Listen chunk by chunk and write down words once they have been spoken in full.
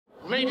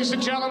Ladies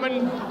and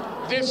gentlemen,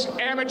 this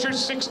amateur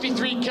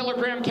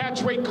 63-kilogram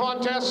catchweight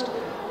contest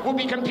will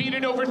be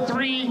competed over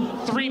three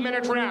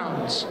 3-minute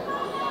rounds.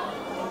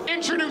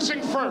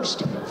 Introducing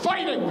first,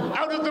 fighting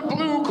out of the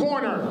blue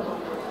corner.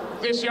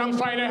 This young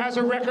fighter has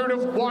a record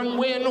of 1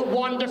 win,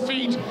 1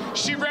 defeat.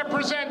 She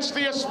represents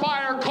the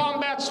Aspire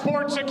Combat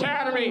Sports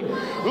Academy.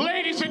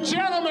 Ladies and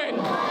gentlemen,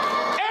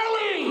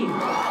 Ellie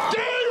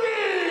Davies!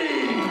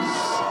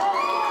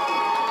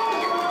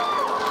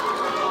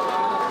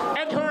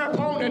 And her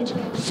opponent,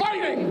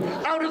 fighting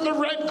out of the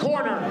red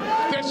corner.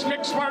 This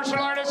mixed martial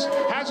artist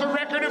has a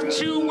record of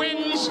 2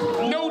 wins,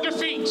 no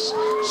defeats.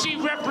 She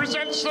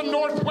represents the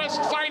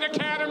Northwest Fight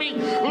Academy.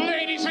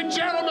 Ladies and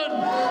gentlemen,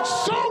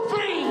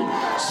 Sophie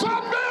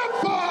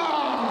Samantha!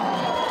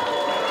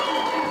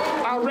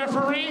 Our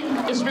referee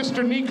is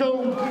Mr.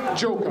 Nico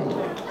Joka.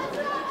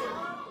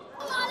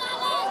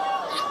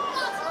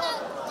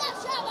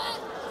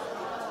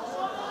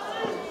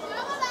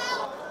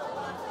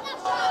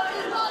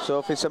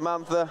 Sophie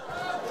Samantha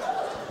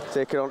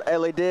taking on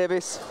Ellie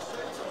Davies.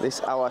 This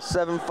our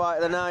 7th fight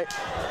of the night.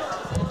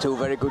 2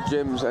 very good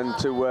gyms and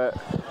 2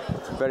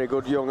 very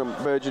good young and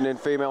burgeoning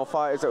female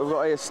fighters that we've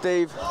got here.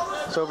 Steve,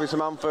 Sophie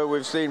Samantha,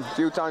 we've seen a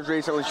few times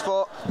recently. She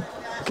fought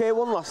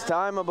K1 last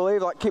time, I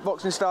believe, like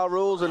kickboxing style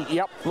rules, and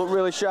looked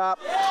really sharp.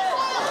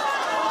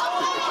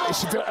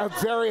 She's a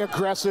very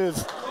aggressive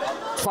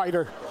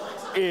fighter,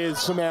 is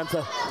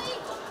Samantha.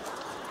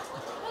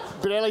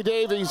 But Ellie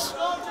Davies,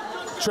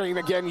 training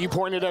again, you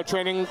pointed out,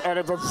 training out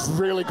of a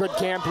really good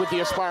camp with the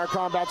Aspire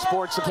Combat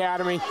Sports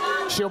Academy.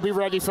 She'll be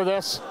ready for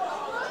this.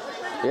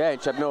 Yeah,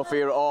 she had no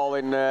fear at all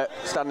in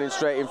standing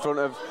straight in front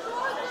of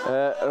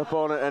her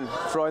opponent and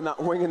throwing that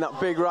wing in that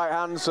big right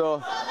hand.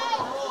 So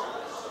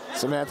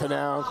Samantha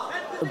now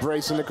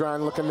embracing the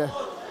ground, looking to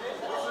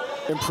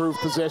improve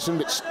position,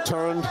 but she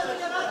turned.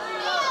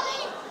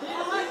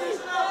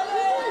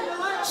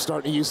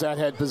 Starting to use that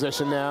head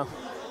position now.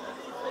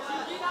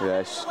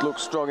 Yeah, she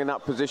looks strong in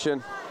that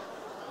position.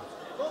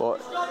 But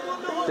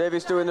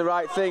Davies doing the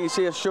right thing. You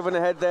see her shoving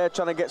her head there,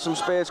 trying to get some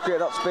space, create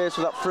that space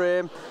with that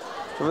frame.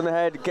 Shoving the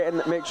head,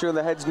 make sure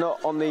the head's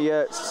not on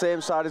the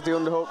same side as the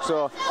underhook.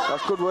 So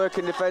that's good work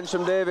in defence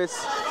from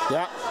Davies.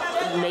 Yeah,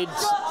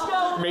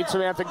 made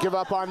Samantha give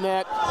up on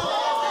that.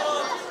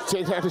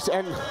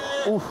 And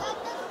ooh.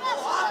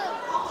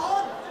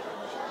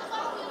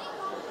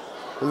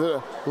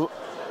 The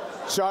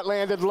shot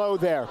landed low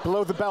there,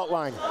 below the belt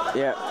line.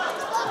 Yeah.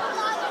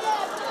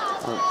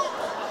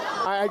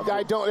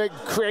 I don't. It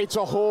creates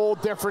a whole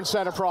different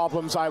set of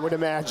problems, I would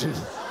imagine.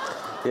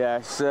 Yeah,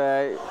 it's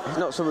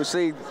not something we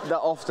see that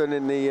often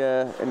in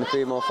the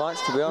female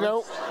fights, to be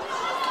honest.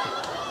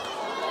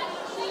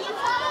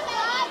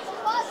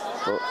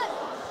 No.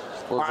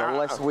 But the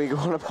less we go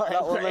on about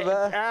that one, the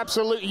better.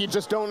 Absolutely, you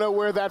just don't know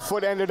where that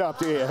foot ended up,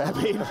 do you? I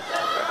mean,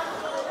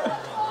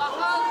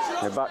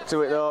 yeah, back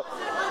to it though.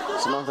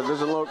 Samantha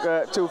doesn't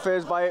look too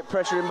phased by it,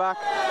 pressuring back.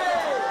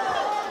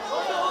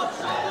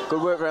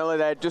 Good work for Ellie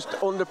there, just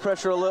under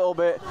pressure a little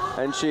bit,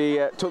 and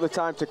she took the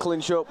time to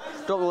clinch up,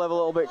 dropped the level a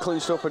little bit,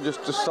 clinched up, and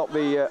just to stop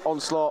the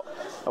onslaught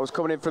that was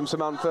coming in from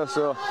Samantha.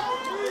 So,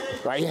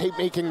 I hate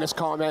making this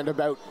comment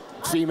about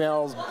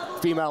female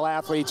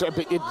athletes,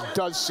 but it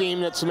does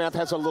seem that Samantha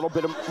has a little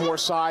bit of more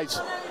size,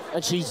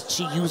 and she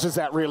uses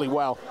that really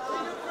well.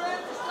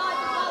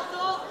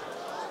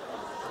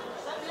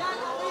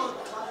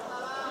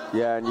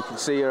 Yeah, and you can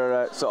see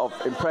her sort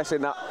of impressing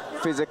that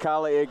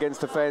physicality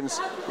against the fence,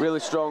 really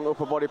strong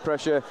upper body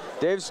pressure.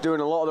 Dave's doing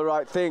a lot of the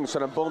right things,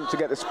 trying to bump to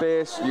get the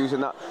space,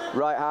 using that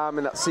right arm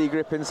and that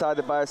C-grip inside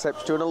the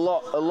biceps, doing a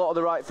lot of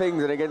the right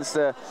things, and against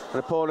an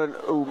opponent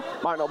who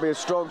might not be as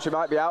strong, she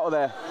might be out of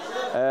there.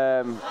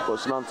 But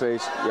Samantha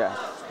is, yeah,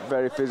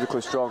 very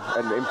physically strong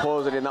and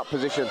imposing in that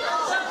position.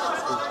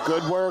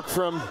 Good work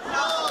from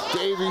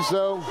Davies,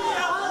 though.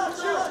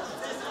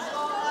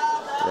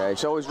 Yeah,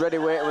 he's always ready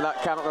waiting with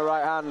that counter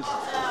right hand.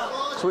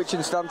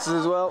 Switching stances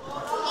as well.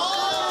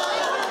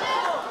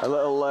 A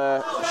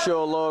little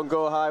show low and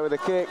go high with a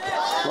kick.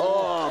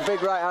 Oh,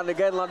 big right hand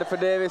again, landed for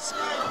Davies.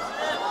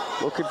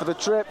 Looking for the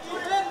trip.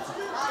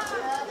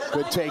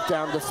 Good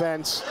takedown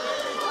defense.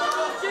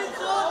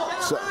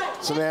 So,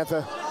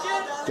 Samantha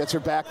gets her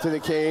back to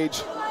the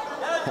cage.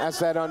 Has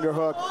that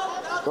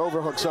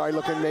overhook, sorry,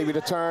 looking maybe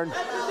to turn.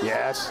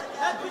 Yes.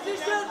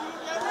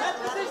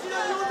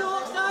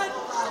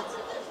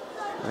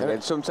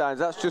 And sometimes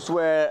that's just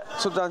where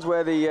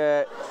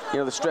the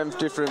the strength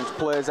difference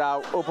plays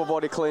out. Upper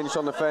body clinch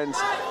on the fence.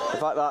 The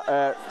fact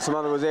that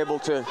Samantha was able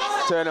to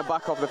turn her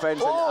back off the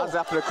fence, and has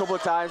happened a couple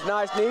of times.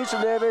 Nice knees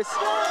from Davies.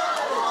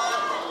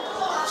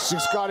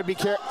 She's got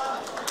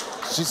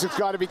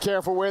to be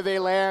careful where they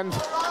land.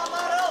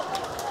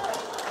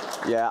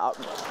 Yeah,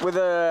 with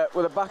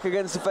a back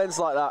against the fence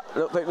like that, I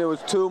don't think there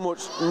was too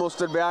much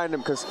mustard behind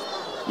him, because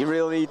you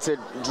really need to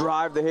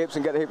drive the hips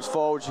and get the hips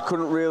forward. She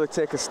couldn't really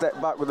take a step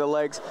back with the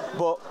legs,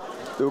 but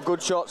there were good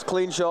shots,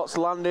 clean shots,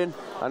 landing,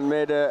 and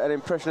made an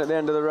impression at the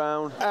end of the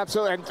round.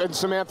 Absolutely, and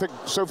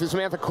Sophie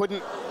Samantha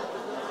couldn't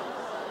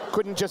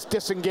couldn't just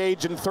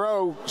disengage and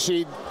throw.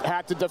 She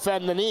had to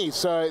defend the knee.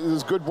 So it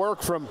was good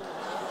work from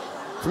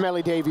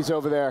Ellie Davies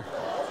over there.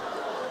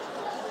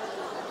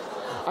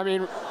 I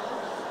mean,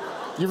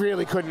 you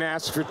really couldn't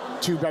ask for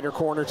two better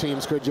corner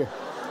teams, could you?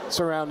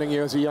 Surrounding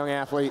you as a young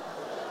athlete.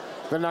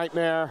 The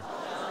Nightmare,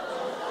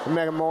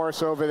 Megan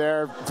Morris over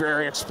there,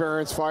 very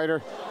experienced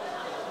fighter.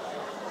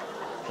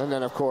 And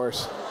then, of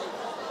course,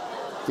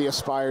 the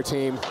Aspire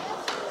team.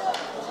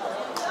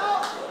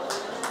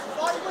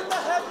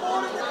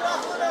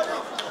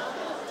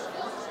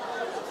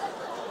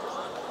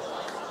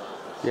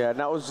 Yeah, and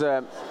that was,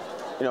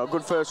 you know, a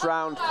good first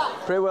round.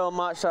 Pretty well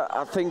matched.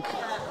 I think,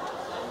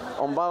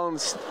 on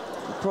balance,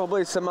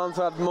 probably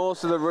Samantha had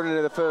most of the running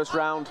in the first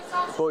round,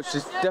 but she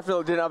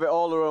definitely didn't have it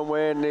all her own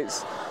way, and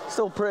it's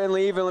still pretty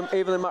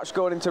evenly matched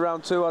going into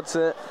round 2, I'd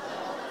say.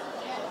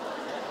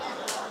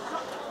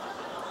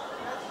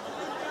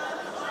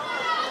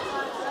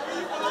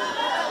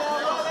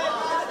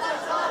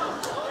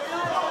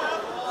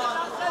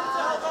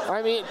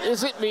 I mean,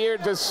 is it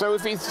weird? Does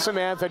Sophie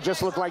Samantha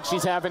just look like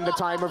she's having the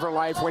time of her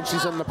life when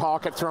she's in the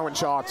pocket throwing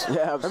shots?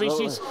 Yeah,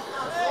 absolutely. I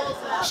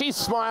mean, she's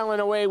smiling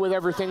away with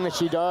everything that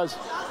she does.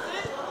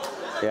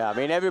 Yeah, I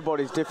mean,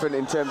 everybody's different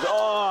in terms of,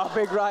 oh,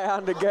 big right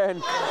hand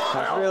again.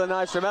 That's really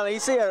nice from Ellie. You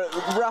see her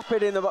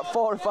rapid in about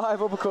 4 or 5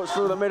 uppercuts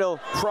through the middle.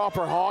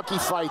 Proper hockey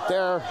fight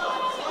there.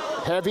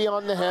 Heavy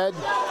on the head.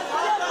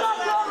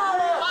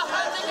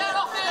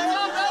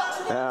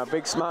 Yeah,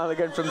 big smile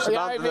again from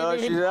Samantha, though.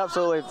 She's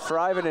absolutely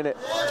thriving in it.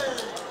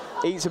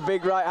 Eats a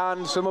big right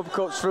hand, some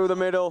uppercuts through the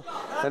middle,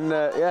 and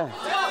yeah,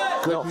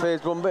 not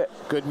phased one bit.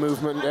 Good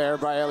movement there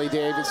by Ellie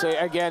Davies.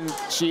 Again,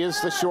 she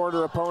is the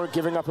shorter opponent,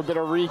 giving up a bit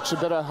of reach, a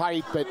bit of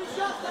height, but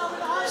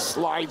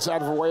slides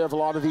out of the way of a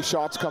lot of these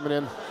shots coming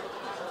in.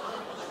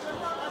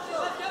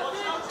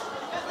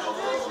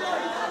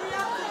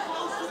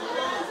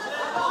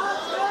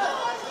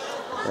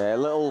 Yeah,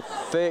 little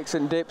fakes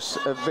and dips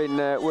have been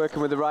working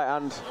with the right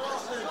hand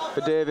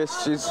for Davies.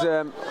 She's,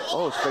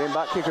 oh, spinning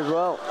back kick as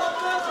well.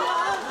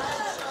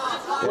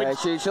 Yeah,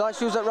 she likes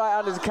to use that right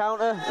hand as a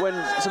counter when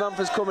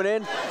Samantha's coming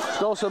in. She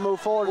can also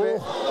move forward a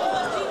bit.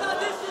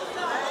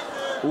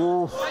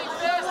 Ooh.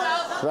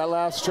 That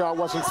last shot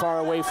wasn't far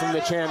away from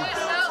the chin.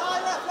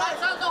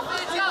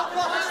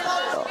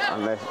 Oh,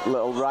 and the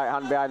little right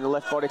hand behind the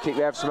left body kick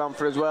there for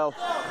Samantha as well.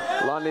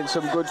 Landing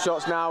some good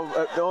shots now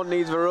at own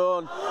knees of her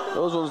own.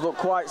 Those ones look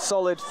quite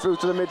solid through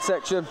to the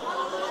midsection.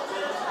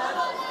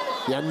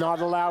 Yeah,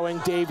 not allowing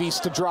Davies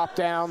to drop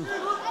down,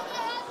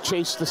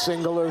 chase the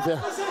single or the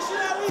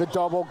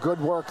double. Good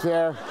work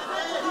there.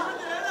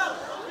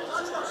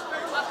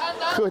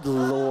 Good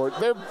Lord.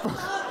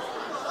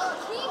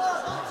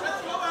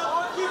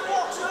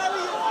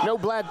 No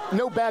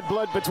bad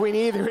blood between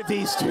either of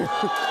these two.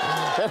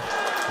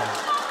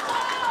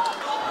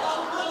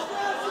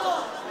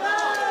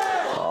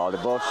 Oh, they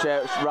both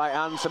share right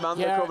hand.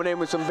 Samantha coming in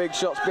with some big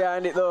shots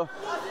behind it, though.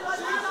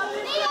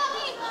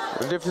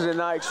 The difference in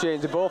that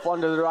exchange, they both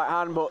landed the right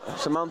hand, but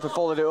Samantha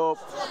followed it up,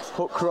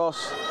 hook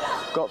cross,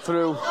 got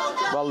through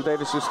while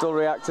Davies was still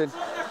reacting.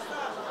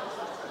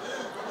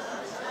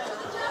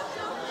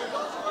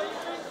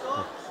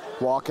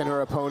 Walking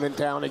her opponent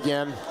down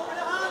again.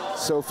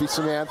 Sophie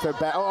Samantha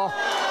back. Oh,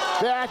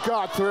 that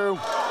got through.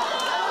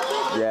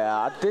 Yeah,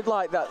 I did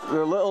like that.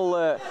 The little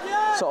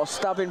sort of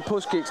stabbing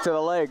push kicks to the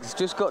legs.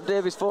 Just got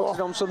Davies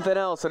focusing on something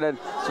else, and then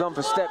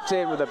Samantha stepped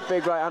in with a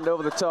big right hand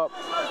over the top.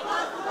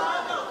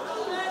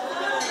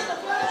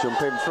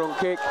 Jumping front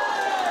kick.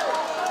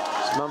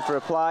 Samantha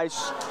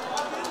applies.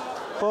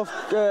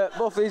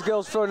 Both these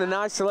girls throwing a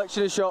nice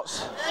selection of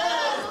shots.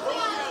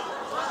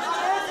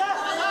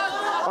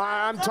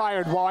 I'm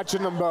tired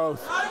watching them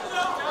both.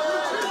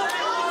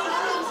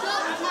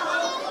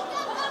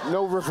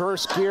 No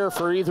reverse gear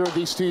for either of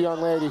these two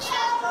young ladies.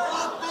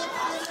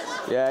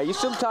 Yeah, you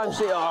sometimes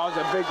see, oh, it's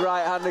a big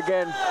right hand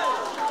again,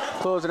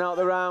 closing out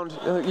the round.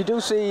 You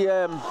do see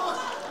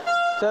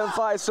certain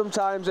fighters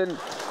sometimes, and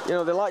you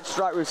know, they like to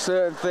strike with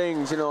certain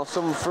things. You know,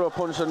 some throw a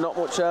punch and not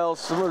much else.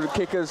 Some of the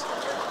kickers.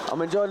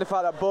 I'm enjoying the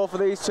fact that both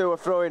of these two are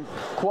throwing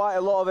quite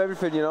a lot of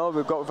everything. You know,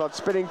 we've had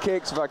spinning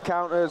kicks, we've had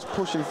counters,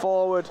 pushing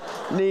forward,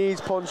 knees,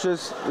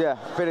 punches. Yeah,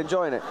 been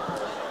enjoying it.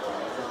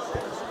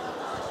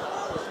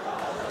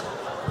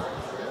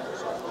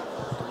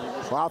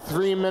 Well,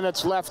 3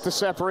 minutes left to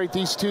separate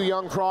these two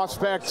young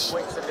prospects.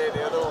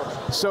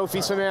 Sophie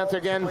Samantha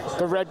again,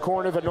 the red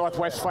corner of the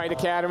Northwest Fight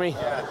Academy.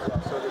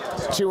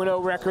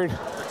 2-0 record.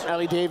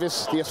 Ellie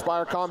Davies, the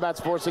Aspire Combat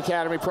Sports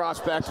Academy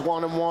prospect,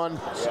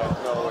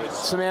 1-1.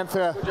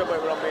 Samantha,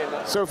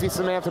 Sophie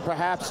Samantha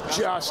perhaps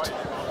just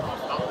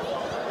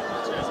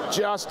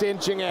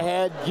inching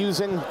ahead,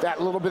 using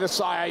that little bit of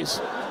size,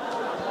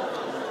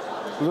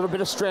 a little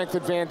bit of strength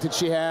advantage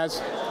she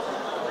has.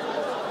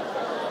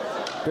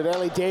 But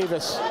Ellie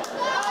Davies,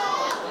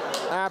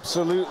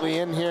 absolutely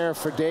in here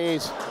for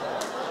days.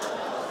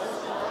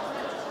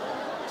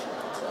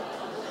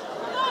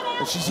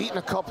 And she's eaten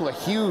a couple of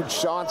huge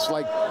shots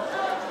like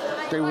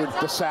they were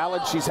the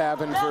salad she's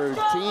having for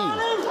tea.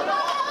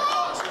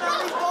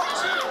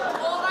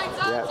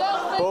 Yeah,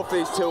 both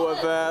these two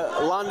have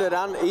landed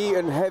and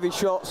eaten heavy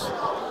shots,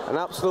 and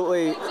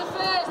absolutely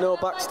no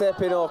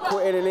backstepping or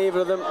quitting in either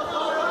of them.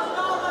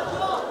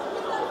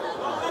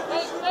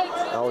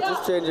 I was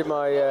just changing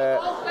my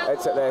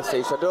headset there,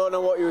 Steve, so I don't know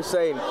what you were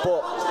saying,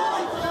 but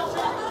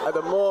at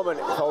the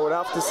moment, I would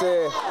have to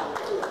say,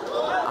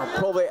 I'd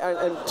probably,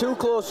 and two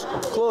close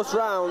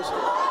rounds,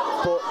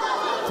 but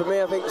for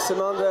me, I think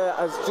Samantha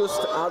has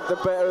just had the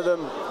better of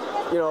them,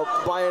 you know,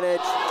 by an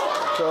edge.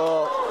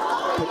 So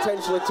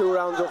potentially 2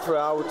 rounds up for her,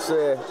 I would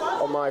say,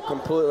 on my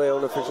completely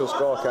unofficial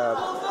scorecard.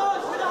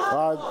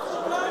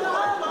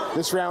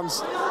 This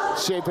round's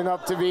shaping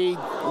up to be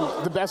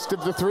the best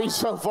of the 3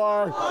 so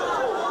far.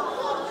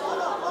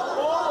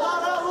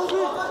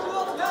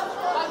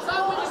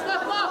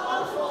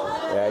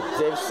 Yeah,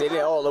 Dave's seen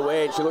it all the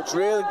way, and she looks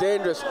really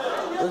dangerous.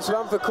 When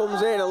Samantha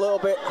comes in a little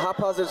bit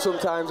haphazard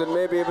sometimes and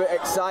maybe a bit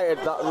excited,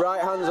 that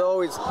right hand's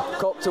always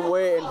cocked and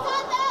waiting.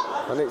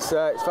 And it's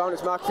found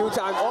its mark a few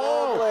times.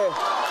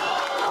 Oh!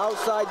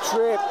 Outside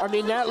trip. I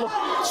mean,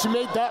 she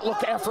made that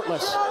look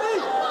effortless.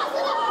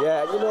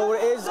 Yeah, you know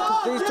what it is?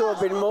 These two have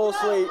been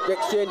mostly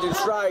exchanging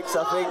strikes.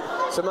 I think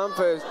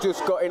Samantha has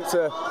just got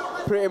into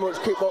pretty much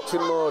kickboxing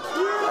mode.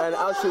 And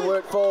as she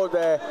worked forward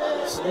there,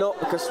 it's not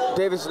because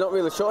Davies has not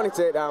really shot any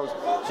takedowns.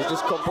 She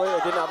just completely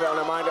didn't have it on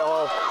her mind at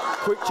all.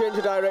 Quick change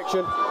of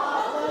direction.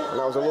 And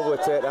that was a lovely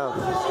takedown.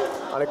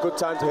 And a good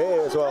time to hit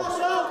it as well.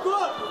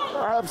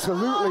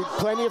 Absolutely.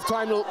 Plenty of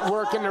time to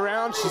work in the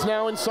round. She's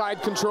now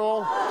inside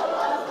control.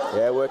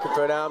 Yeah, working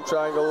for an arm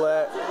triangle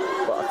there.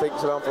 But I think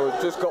Samantha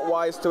just got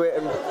wise to it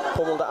and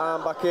pummeled the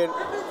arm back in.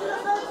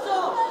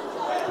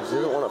 She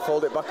doesn't want to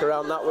fold it back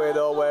around that way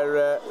though,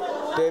 where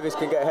Davies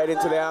can get head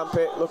into the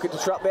armpit, looking to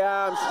trap the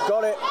arm. She's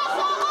got it.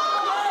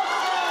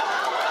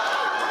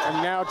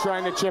 And now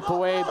trying to chip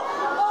away.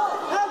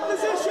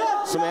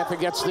 Samantha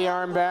gets the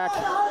arm back.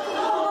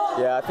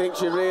 Yeah, I think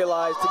she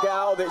realised to get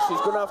out of it, she's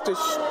going to have to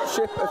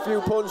ship a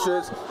few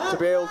punches to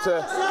be able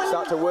to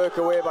start to work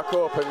her way back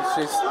up.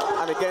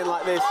 And again,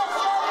 like this,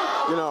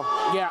 you know,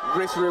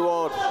 risk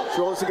reward.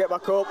 She wants to get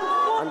back up,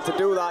 and to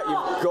do that,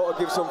 you've got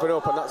to give something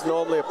up, and that's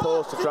normally a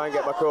pose to try and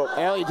get back up.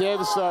 Ellie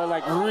Davies,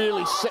 like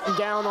really sitting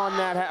down on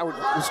that,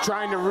 was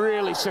trying to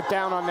really sit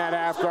down on that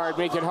half guard,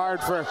 make it hard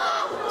for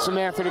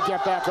Samantha to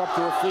get back up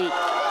to her feet.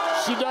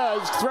 She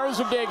does, throws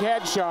a big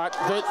headshot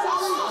that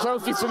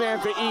Sophie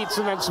Samantha eats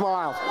and then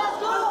smiles.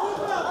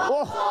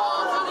 Oh.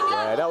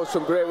 Yeah, that was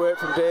some great work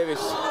from Davies.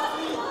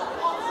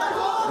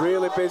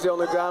 Really busy on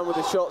the ground with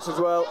the shots as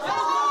well.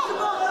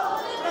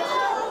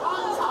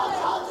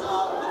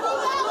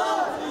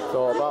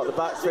 So about the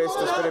back fist,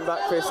 the spinning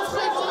back fist.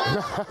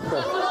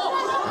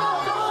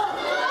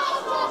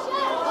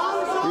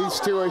 These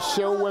two are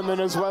show women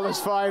as well as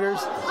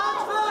fighters.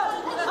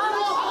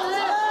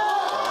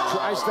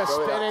 Tries the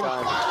spinning.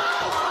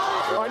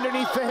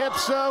 Underneath the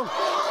hips though.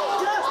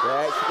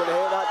 Yeah, she's going to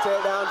hit that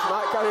takedown. She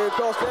might carry her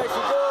across. There she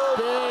goes.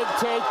 Big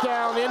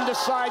takedown into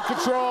side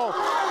control.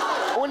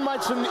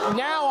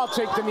 Now I'll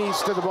take the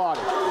knees to the body.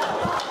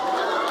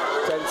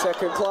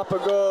 10-second clapper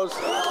goes.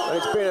 And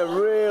it's been a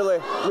really,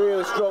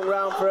 really strong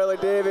round for Ellie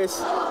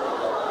Davies.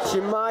 She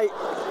might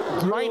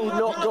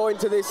not go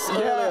into this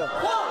earlier.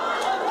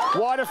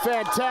 What a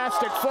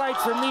fantastic fight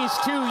from these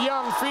 2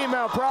 young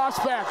female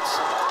prospects.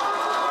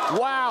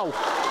 Wow.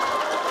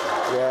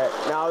 Yeah,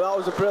 now that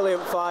was a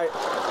brilliant fight.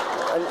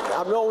 And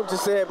I'm not one to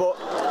say, but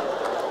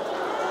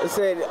I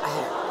said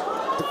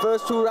the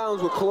first 2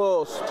 rounds were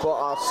close, but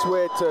I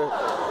swear to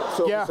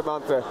Sophie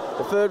Samantha.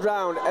 The 3rd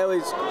round,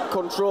 Ellie's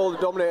controlled,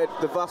 dominated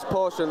the vast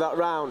portion of that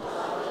round,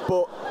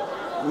 but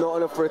not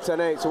enough for a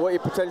 10-8. So what you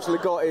potentially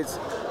got is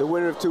the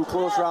winner of 2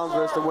 close rounds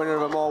versus the winner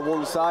of a more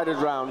one-sided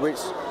round, which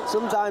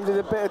sometimes is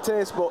a bitter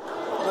taste, but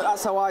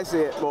that's how I see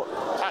it. But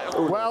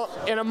well,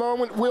 in a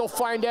moment we'll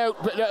find out.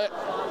 But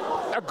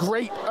a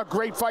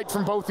great fight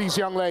from both these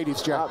young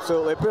ladies, Jack.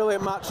 Absolutely,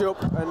 brilliant matchup,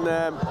 and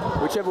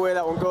whichever way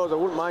that one goes, I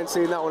wouldn't mind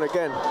seeing that one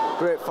again.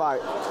 Great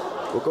fight.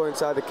 We'll go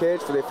inside the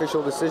cage for the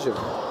official decision.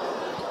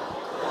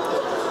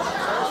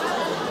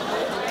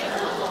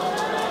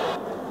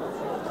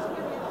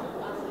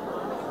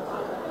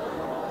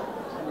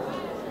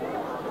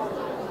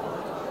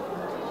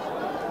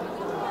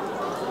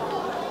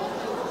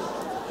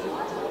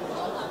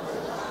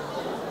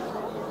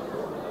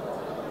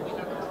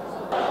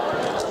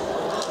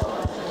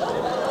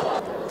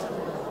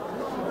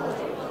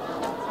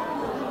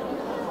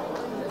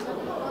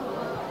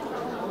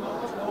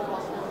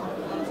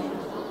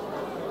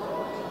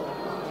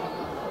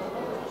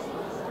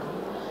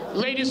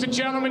 Ladies and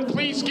gentlemen,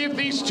 please give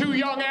these 2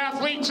 young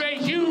athletes a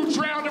huge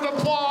round of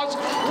applause.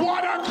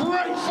 What a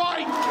great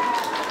fight!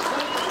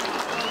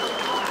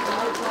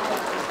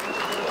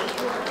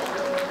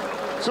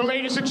 So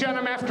ladies and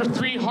gentlemen, after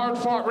 3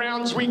 hard-fought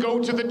rounds, we go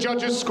to the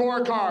judges'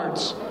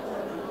 scorecards.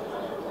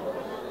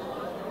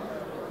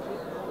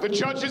 The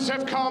judges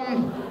have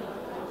come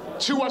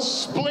to a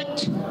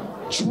split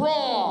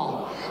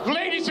draw.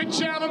 Ladies and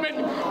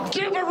gentlemen,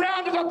 give a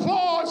round of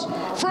applause